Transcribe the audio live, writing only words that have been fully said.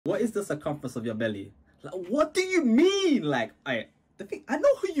What is the circumference of your belly? Like, what do you mean? Like, I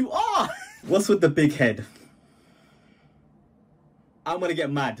know who you are. What's with the big head? I'm gonna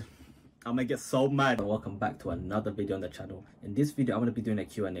get mad. I'm gonna get so mad. Welcome back to another video on the channel. In this video, I'm gonna be doing a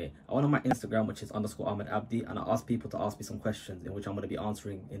Q&A. I went on my Instagram, which is _AhmedAbdi, and I asked people to ask me some questions in which I'm gonna be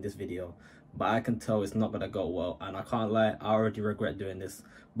answering in this video. But I can tell it's not gonna go well, and I can't lie, I already regret doing this.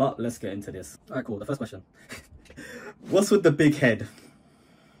 But let's get into this. Alright, cool. The first question. What's with the big head?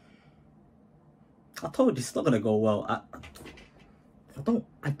 I told you it's not gonna go well.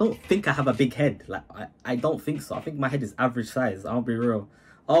 I don't think I have a big head. Like I don't think so. I think my head is average size. I'll be real.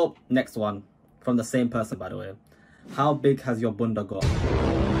 Oh, next one from the same person, by the way. How big has your bunda got?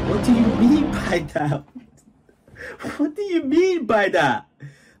 What do you mean by that? What do you mean by that?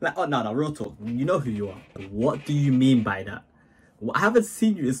 Like, oh no, real talk. You know who you are. What do you mean by that? I haven't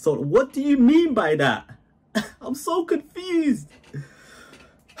seen you in so long. What do you mean by that? I'm so confused.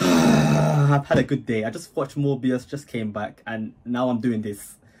 I've had a good day. I just watched Morbius, just came back, and now I'm doing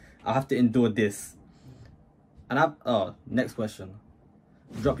this. I have to endure this. And next question.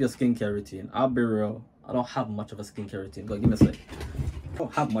 Drop your skincare routine. I'll be real. I don't have much of a skincare routine. Go, give me a sec. I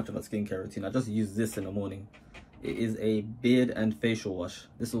don't have much of a skincare routine. I just use this in the morning. It is a beard and facial wash.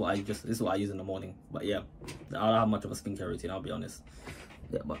 This is what I use in the morning. But yeah, I don't have much of a skincare routine, I'll be honest.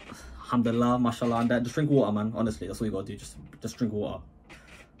 Yeah, but alhamdulillah, mashallah, and that. Just drink water, man. Honestly, that's what you gotta do. Just drink water.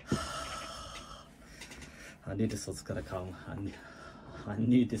 I knew this was gonna come. I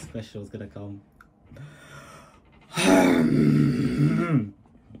knew this question was gonna come.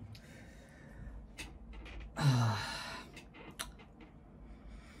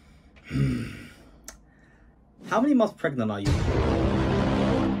 How many months pregnant are you?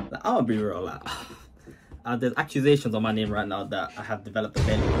 Like, I'll be real. Like, there's accusations on my name right now that I have developed a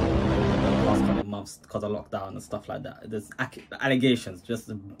belly over the past couple of months because of lockdown and stuff like that. There's allegations,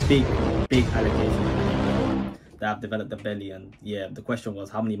 just big allegations that I've developed a belly. And yeah, the question was,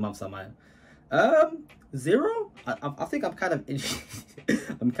 how many months am I? 0. I think I'm kind of in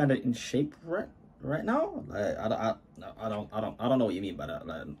I'm kind of in shape right now. Like, I don't know what you mean by that,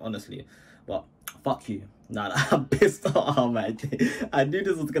 like, honestly. But fuck you. Nah, I'm pissed off. Oh, man. I knew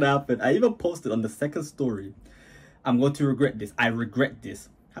this was gonna happen. I even posted on the second story. I'm going to regret this. I regret this.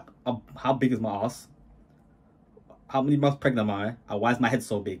 How big is my ass? How many months pregnant am I? And why is my head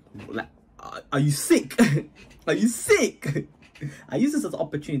so big? Like, are you sick? Are you sick? I use this as an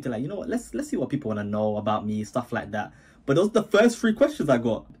opportunity to, like, you know what? Let's see what people want to know about me, stuff like that. But those are the first 3 questions I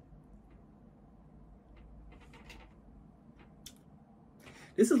got.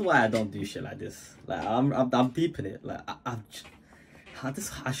 This is why I don't do shit like this. Like, I'm deep in it. Like, I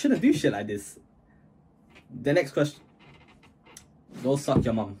shouldn't do shit like this. The next question. Go suck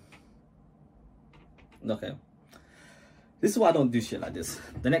your mum. Okay. This is why I don't do shit like this.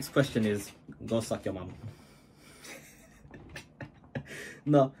 The next question is, go suck your mum.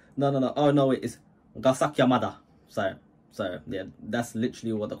 No. Oh no, wait, it's go suck your mother. Sorry. Yeah, that's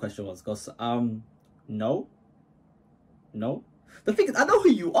literally what the question was. Go no. The thing is, I know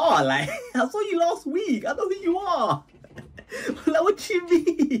who you are. Like, I saw you last week. I know who you are. Like, what do you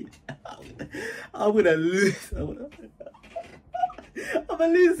mean? I'm gonna lose. I'm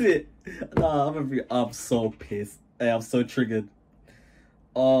gonna lose it. Nah, I'm so pissed. I'm so triggered.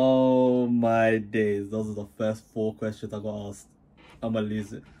 Oh my days. Those are the first 4 questions I got asked. I'm gonna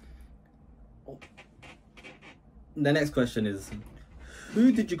lose it. The next question is,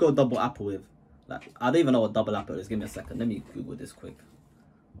 who did you go double apple with? Like, I don't even know what double apple is. Give me a second. Let me Google this quick.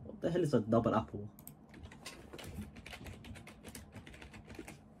 What the hell is a double apple?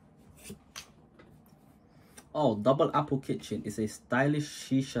 Oh, Double Apple Kitchen is a stylish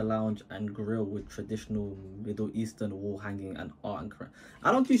shisha lounge and grill with traditional Middle Eastern wall hanging and art and craft.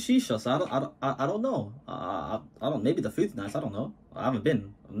 I don't do shisha, so I don't know. I don't. Maybe the food's nice. I don't know. I haven't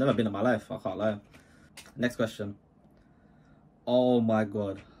been. I've never been in my life. I can't lie. Next question. Oh my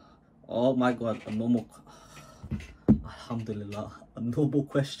god. A normal. Alhamdulillah. A normal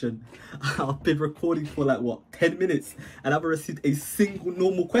question. I've been recording for like what, 10 minutes, and I haven't received a single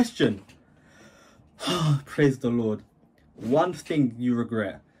normal question. Praise the Lord. One thing you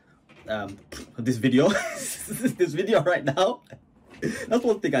regret. This video. This video right now. That's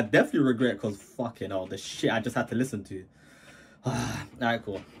one thing I definitely regret, because fucking hell, the shit I just had to listen to. Alright,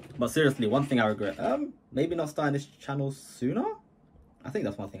 cool. But seriously, one thing I regret. Maybe not starting this channel sooner. I think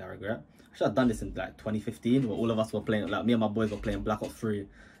that's one thing I regret. I should have done this in like 2015, where all of us were playing, like me and my boys were playing Black Ops 3,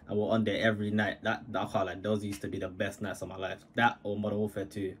 and we're on there every night. That I can't, like, those used to be the best nights of my life. That or Modern Warfare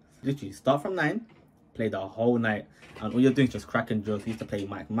 2. Literally, start from 9, play the whole night, and all you're doing is just cracking jokes. We used to play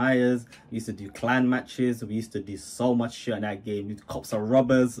Mike Myers, we used to do clan matches, we used to do so much shit in that game. Cops and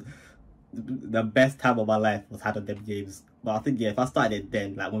robbers. The best time of my life was had on them games. But I think, yeah, if I started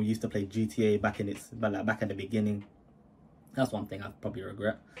then, like when we used to play GTA back in the beginning, that's one thing I probably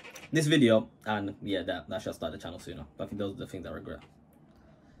regret. This video, and yeah, that should start the channel sooner. But I think those are the things I regret.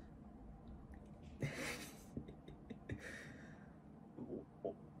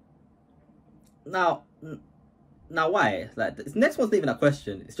 Now why? Like, this next one's not even a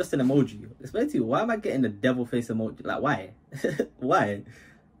question. It's just an emoji. It's basically, why am I getting the devil face emoji? Like, why? Why?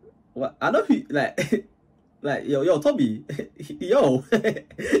 What? I know who, like, like, yo, Tommy, yo,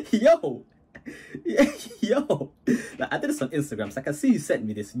 yo, yo. Like, I did this on Instagram, so I can see you sent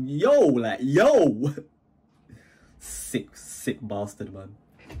me this. Yo, like, yo. Sick bastard, man.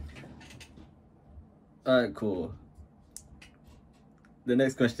 Alright, cool. The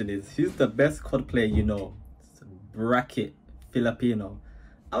next question is, who's the best COD player you know? Bracket Filipino.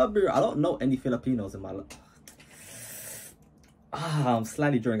 I don't know any Filipinos in my life. I'm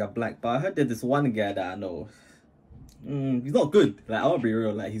slightly drawing a blank, but I heard there's this one guy that I know. He's not good. Like, I'll be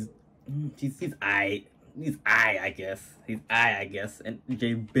real. Like, he's aight. He's aight, I guess. He's aight, I guess. And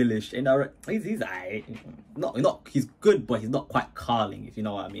Jay Billish, and he's aight. Not he's good, but he's not quite Carling, if you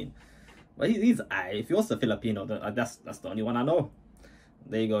know what I mean. But he's aight. If he wants a Filipino, that's the only one I know.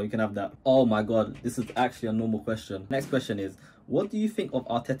 There you go, you can have that. Oh my god, this is actually a normal question. Next question is, what do you think of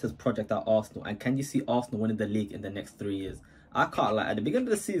Arteta's project at Arsenal, and can you see Arsenal winning the league in the next 3 years? I can't lie, at the beginning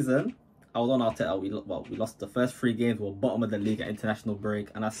of the season, I was on Arteta. We lost the first 3 games, we were bottom of the league at international break,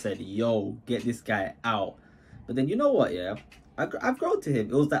 and I said, yo, get this guy out. But then, you know what, yeah? I've grown to him.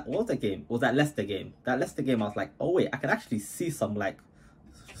 It was that, what was that game? It was that Leicester game. That Leicester game, I was like, oh wait, I can actually see some, like,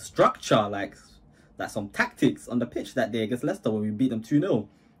 structure, like some tactics on the pitch that day against Leicester when we beat them 2-0.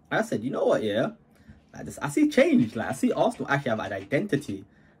 I said, you know what, yeah, like this, I see change. Like, I see Arsenal actually have an identity,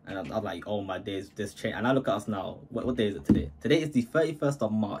 and I'm like, oh my days, this change. And I look at us now. What day is it today? Today is the 31st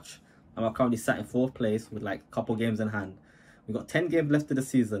of March, and we're currently sat in 4th place with like a couple games in hand. We've got 10 games left of the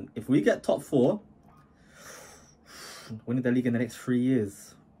season. If we get top 4, winning the league in the next 3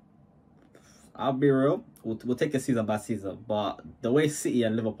 years, I'll be real, we'll take it season by season. But the way City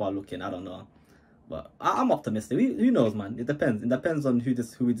and Liverpool are looking, I don't know. But I'm optimistic. Who knows, man? It depends. It depends on who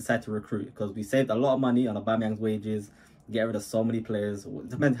we decide to recruit. Because we saved a lot of money on Aubameyang's wages, get rid of so many players. It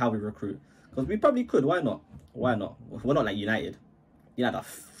depends how we recruit. Because we probably could. Why not? Why not? We're not like United. United are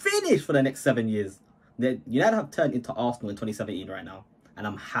finished for the next 7 years. United have turned into Arsenal in 2017 right now. And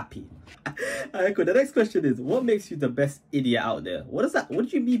I'm happy. Alright, cool. The next question is, what makes you the best idiot out there? What is that? What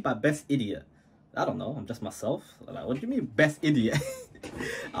do you mean by best idiot? I don't know. I'm just myself. Like, what do you mean best idiot?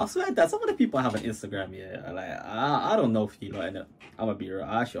 I swear that some of the people I have on Instagram, yeah, like, I don't know if you lot, innit? I'm gonna be real.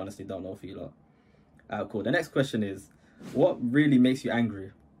 I actually honestly don't know if you lot. Alright, cool. The next question is, what really makes you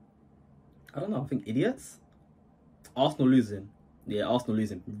angry? I don't know. I think idiots. Arsenal losing. Yeah, Arsenal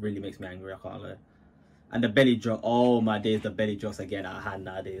losing really makes me angry. I can't lie. And the belly joke. Oh my days, the belly jokes are getting out of hand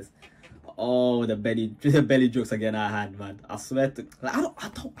nowadays. Oh, the belly jokes are getting out of hand, man. I swear to, like, I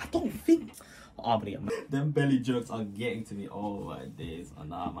don't think. Oh, man. Them belly jokes are getting to me. Oh my days. Oh,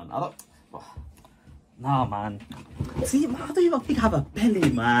 nah, man. Nah, man. See, man, I don't even think I have a belly,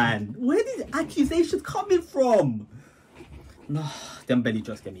 man. Where did the accusations coming from? No, them belly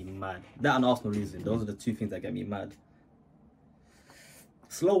jokes get me mad. That and Arsenal losing. Those are the 2 things that get me mad.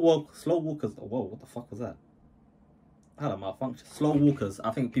 Slow walkers. Oh, whoa, what the fuck was that? I had a malfunction. Slow walkers.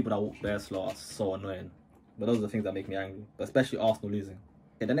 I think people that walk very slow are so annoying. But those are the things that make me angry. But especially Arsenal losing.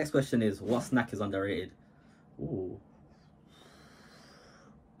 Okay, the next question is, what snack is underrated? Ooh.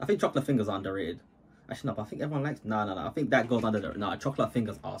 I think chocolate fingers are underrated. Actually, no, but I think everyone likes... No. I think that goes under the... No, chocolate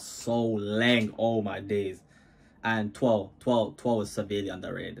fingers are so lang. Oh, my days. And 12 is severely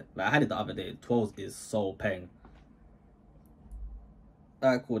underrated. Like, I had it the other day. 12 is so peng.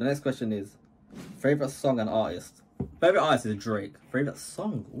 Alright, cool. The next question is, favorite song and artist? Favorite artist is Drake. Favorite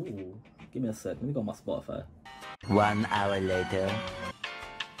song? Ooh. Give me a sec. Let me go on my Spotify. 1 hour later.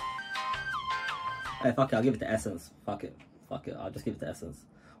 Hey, fuck it, I'll give it to Essence. Fuck it, I'll just give it to Essence.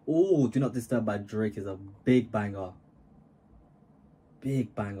 Oh, Do Not Disturb by Drake is a big banger.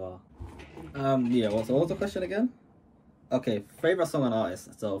 Big banger. Yeah, what was the question again? Okay, favorite song and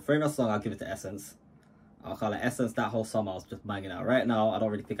artist. So, favorite song, I'll give it to Essence. I'll call it Essence. That whole summer I was just banging out. Right now, I don't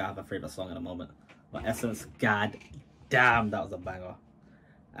really think I have a favorite song at the moment. But Essence, god damn, that was a banger.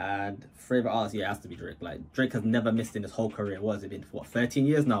 And favorite artist, yeah, it has to be Drake. Like, Drake has never missed in his whole career. What has it been? For what, 13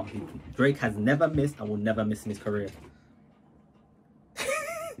 years now? Drake has never missed and will never miss in his career.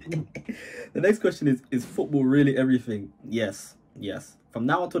 The next question is football really everything? Yes. Yes. From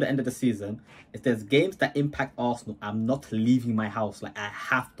now until the end of the season, if there's games that impact Arsenal, I'm not leaving my house. Like, I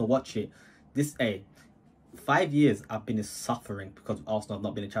have to watch it. 5 years I've been suffering because Arsenal have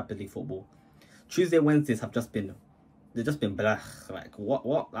not been in Champions League football. Tuesday, Wednesdays have just been, they've just been blah. Like,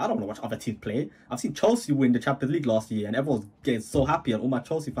 what? I don't want to watch other teams play. I've seen Chelsea win the Champions League last year and everyone's getting so happy and all my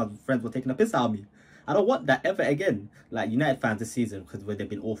Chelsea friends were taking a piss out of me. I don't want that ever again. Like, United fans this season, because when they've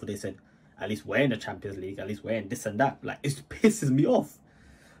been awful, they said, at least we're in the Champions League, at least we're in this and that. Like, it pisses me off.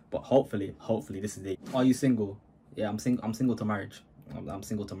 But hopefully this is it. Are you single? Yeah, I'm single to marriage. I'm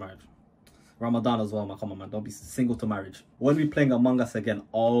single to marriage. Ramadan as well, man. Come on, man. Don't be single to marriage. When we playing Among Us again,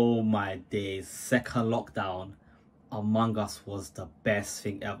 oh my days. Second lockdown, Among Us was the best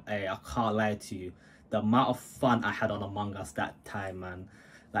thing ever. Hey, I can't lie to you. The amount of fun I had on Among Us that time, man.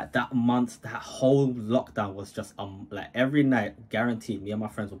 Like, that month, that whole lockdown was just, like, every night, guaranteed, me and my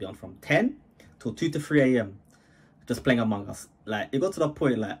friends will be on from 10 till 2 to 3 a.m. just playing Among Us. Like, it got to the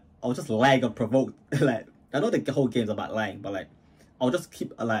point, like, I was just lying unprovoked. Like, I know the whole game's about lying, but, like, I'll just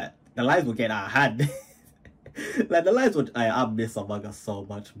keep, like, the lies will get out of hand. Like, the lies would, I miss Among Us so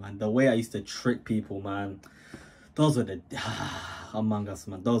much, man. The way I used to trick people, man. Those were the, Among Us,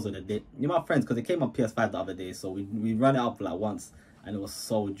 man. Those were the days. You know, my friends, because it came on PS5 the other day, so we ran it up, like, once. And it was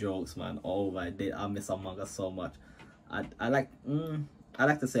so jokes, man. Oh my day, I miss Among Us so much. I like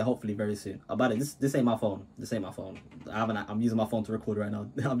to say hopefully very soon. About it, this ain't my phone. This ain't my phone. I'm using my phone to record right now.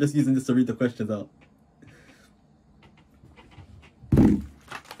 I'm just using this to read the questions out.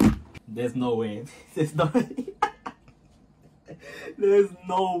 There's no way. There's no There's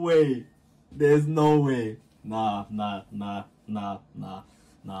no way. There's no way. Nah, no.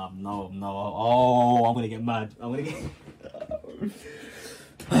 Oh, I'm gonna get mad. I'm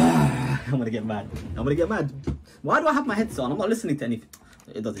gonna get mad. Why do I have my headset on? I'm not listening to anything.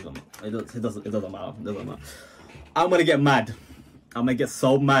 It doesn't even matter. It doesn't matter. I'm gonna get mad. I'm gonna get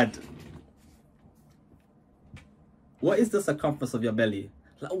so mad. What is the circumference of your belly?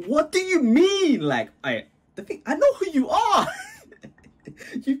 Like, what do you mean? Like, I know who you are.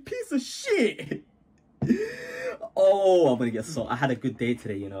 You piece of shit. Oh, I'm gonna get so. I had a good day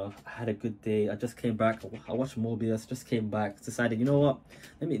today, you know. I had a good day. I just came back. I watched Morbius. Just came back. Decided, you know what?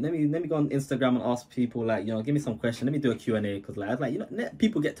 Let me go on Instagram and ask people, like, you know, give me some questions. Let me do a Q&A, because, like, I was like, you know, let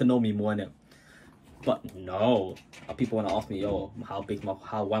people get to know me more, innit? But no, people want to ask me, yo, how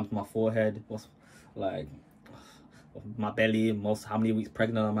wamp's my forehead? What's, like, my belly? How many weeks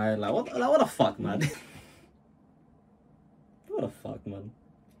pregnant am I? Like, what the fuck, man? What the fuck, man?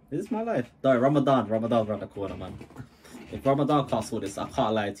 This is my life. Sorry, Ramadan's around the corner, man. If Ramadan can't sort this, I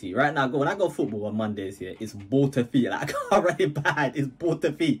can't lie to you. Right now, when I go football on Mondays here, it's ball to feet. Like, I can't run it behind. It's ball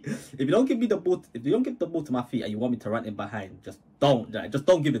to feet. If you don't give me the ball, if you don't give the ball to my feet and you want me to run it behind, just don't. Like, just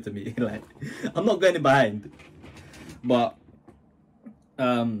don't give it to me. Like, I'm not going in behind. But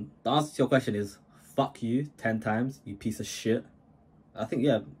the answer to your question is fuck you 10 times, you piece of shit. I think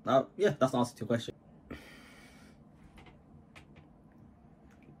yeah, that's the answer to your question.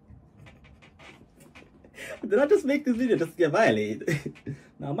 Did I just make this video just to get violated?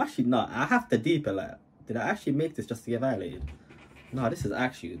 No, I'm actually not. I have to deep it. Like, did I actually make this just to get violated? No, this is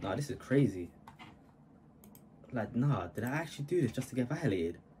crazy. Like, nah, did I actually do this just to get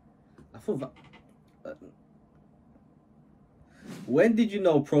violated? I thought when did you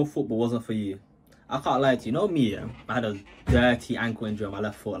know pro football wasn't for you? I can't lie to you. You know me, yeah? I had a dirty ankle injury on my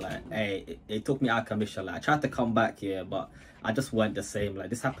left foot. Like, hey, it took me out of commission. Like, I tried to come back here, but I just weren't the same. Like,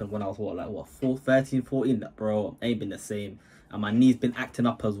 this happened when I was, 13, 14, bro. I ain't been the same. And my knee's been acting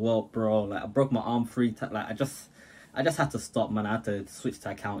up as well, bro. Like, I broke my arm 3 times. Like, I just had to stop, man. I had to switch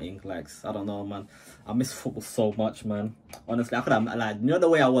to accounting. Like, I don't know, man. I miss football so much, man. Honestly, I could have, like, you know the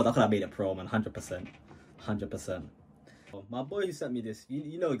way I was, I could have made it pro, man. 100%. 100%. My boy who sent me this,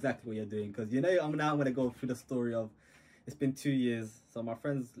 you know exactly what you're doing, because you know I'm going to go through the story of, it's been 2 years. So my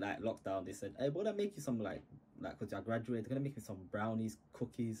friends, like, lockdown, they said, hey, would I make you some, like, because I graduated, they're gonna make me some brownies,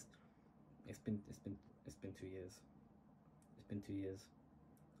 cookies. It's been 2 years. It's been 2 years.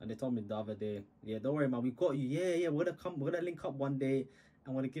 And they told me the other day, yeah, don't worry, man, we got you. Yeah, we're gonna link up one day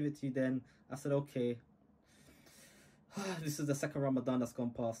and we're gonna give it to you then. I said, okay. This is the second Ramadan that's gone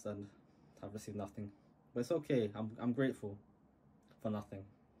past and I've received nothing. But it's okay. I'm grateful for nothing.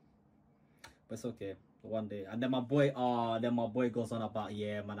 But it's okay. One day. And then my boy goes on about,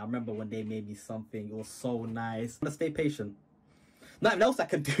 yeah, man, I remember when they made me something. It was so nice. I'm gonna stay patient. Nothing else I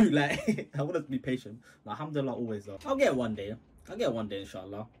can do. Like, I want to be patient. Alhamdulillah, always though. I'll get one day.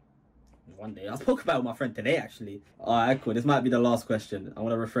 Inshallah. One day. I spoke about it with my friend today, actually. Alright, cool. This might be the last question. I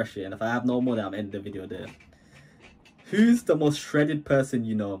want to refresh it. And if I have no more, then I'm ending the video there. Who's the most shredded person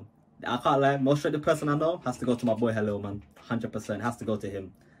you know? I can't lie, most shredded person I know has to go to my boy Hello, man. 100% has to go to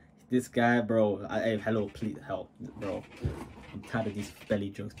him. This guy, bro. Hey, Hello, please help, bro. I'm tired of these belly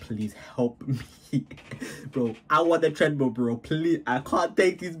jokes. Please help me, bro. I want the treadmill, bro. Please, I can't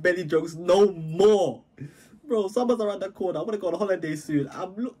take these belly jokes no more, bro. Summer's around the corner. I want to go on holiday soon.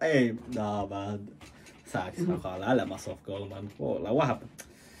 Hey, nah, man. Sorry, I can't lie. I let myself go, man. Whoa, like what happened?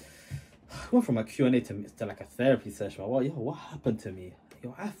 I went from a Q&A to like a therapy session. Well, yo, what happened to me?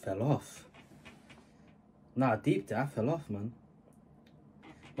 Yo, I fell off. Nah, deep there, I fell off, man.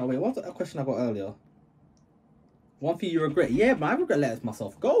 But wait, what's that question I got earlier? One thing you regret? Yeah, man, I regret letting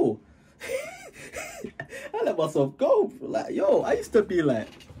myself go. I let myself go. Like, yo, I used to be like,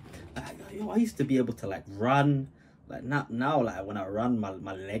 yo, I used to be able to like run. Like now, like when I run, my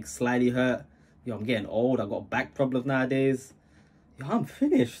legs slightly hurt. Yo, I'm getting old. I got back problems nowadays. Yo, I'm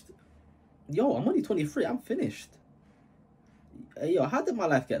finished. Yo, I'm only 23. I'm finished. Hey, yo, how did my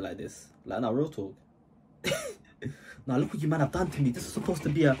life get like this? Like, now, real talk. Now, look what you man have done to me. This is supposed to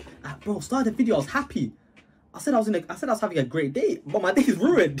be a bro. Started the video. I was happy. I said I was having a great day, but my day is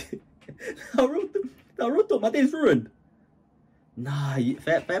ruined. Now, real talk, my day is ruined. Nah,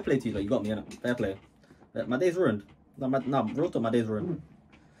 fair play to you. Though. You got me, innit? Fair play. My day's ruined. Nah, real talk, my day's ruined.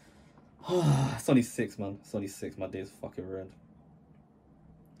 It's only 6, man. It's only 6. My day's fucking ruined.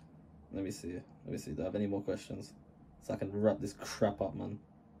 Let me see. Do I have any more questions? So I can wrap this crap up, man.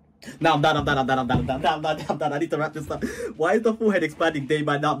 Now I'm done. I need to wrap this up. Why is the forehead expanding day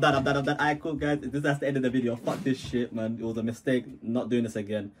by now? I'm done. Alright, cool, guys. That's the end of the video. Fuck this shit, man. It was a mistake. Not doing this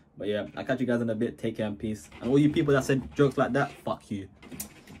again. But yeah, I'll catch you guys in a bit. Take care and peace. And all you people that said jokes like that, fuck you.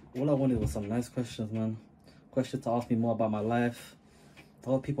 All I wanted was some nice questions, man. Questions to ask me more about my life. A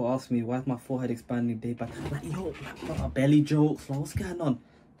lot of people ask me, why is my forehead expanding day by day? Like, yo, like, belly jokes. Like, what's going on?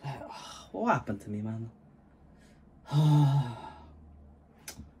 Like, what happened to me, man?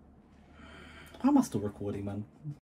 Why am I still recording, man?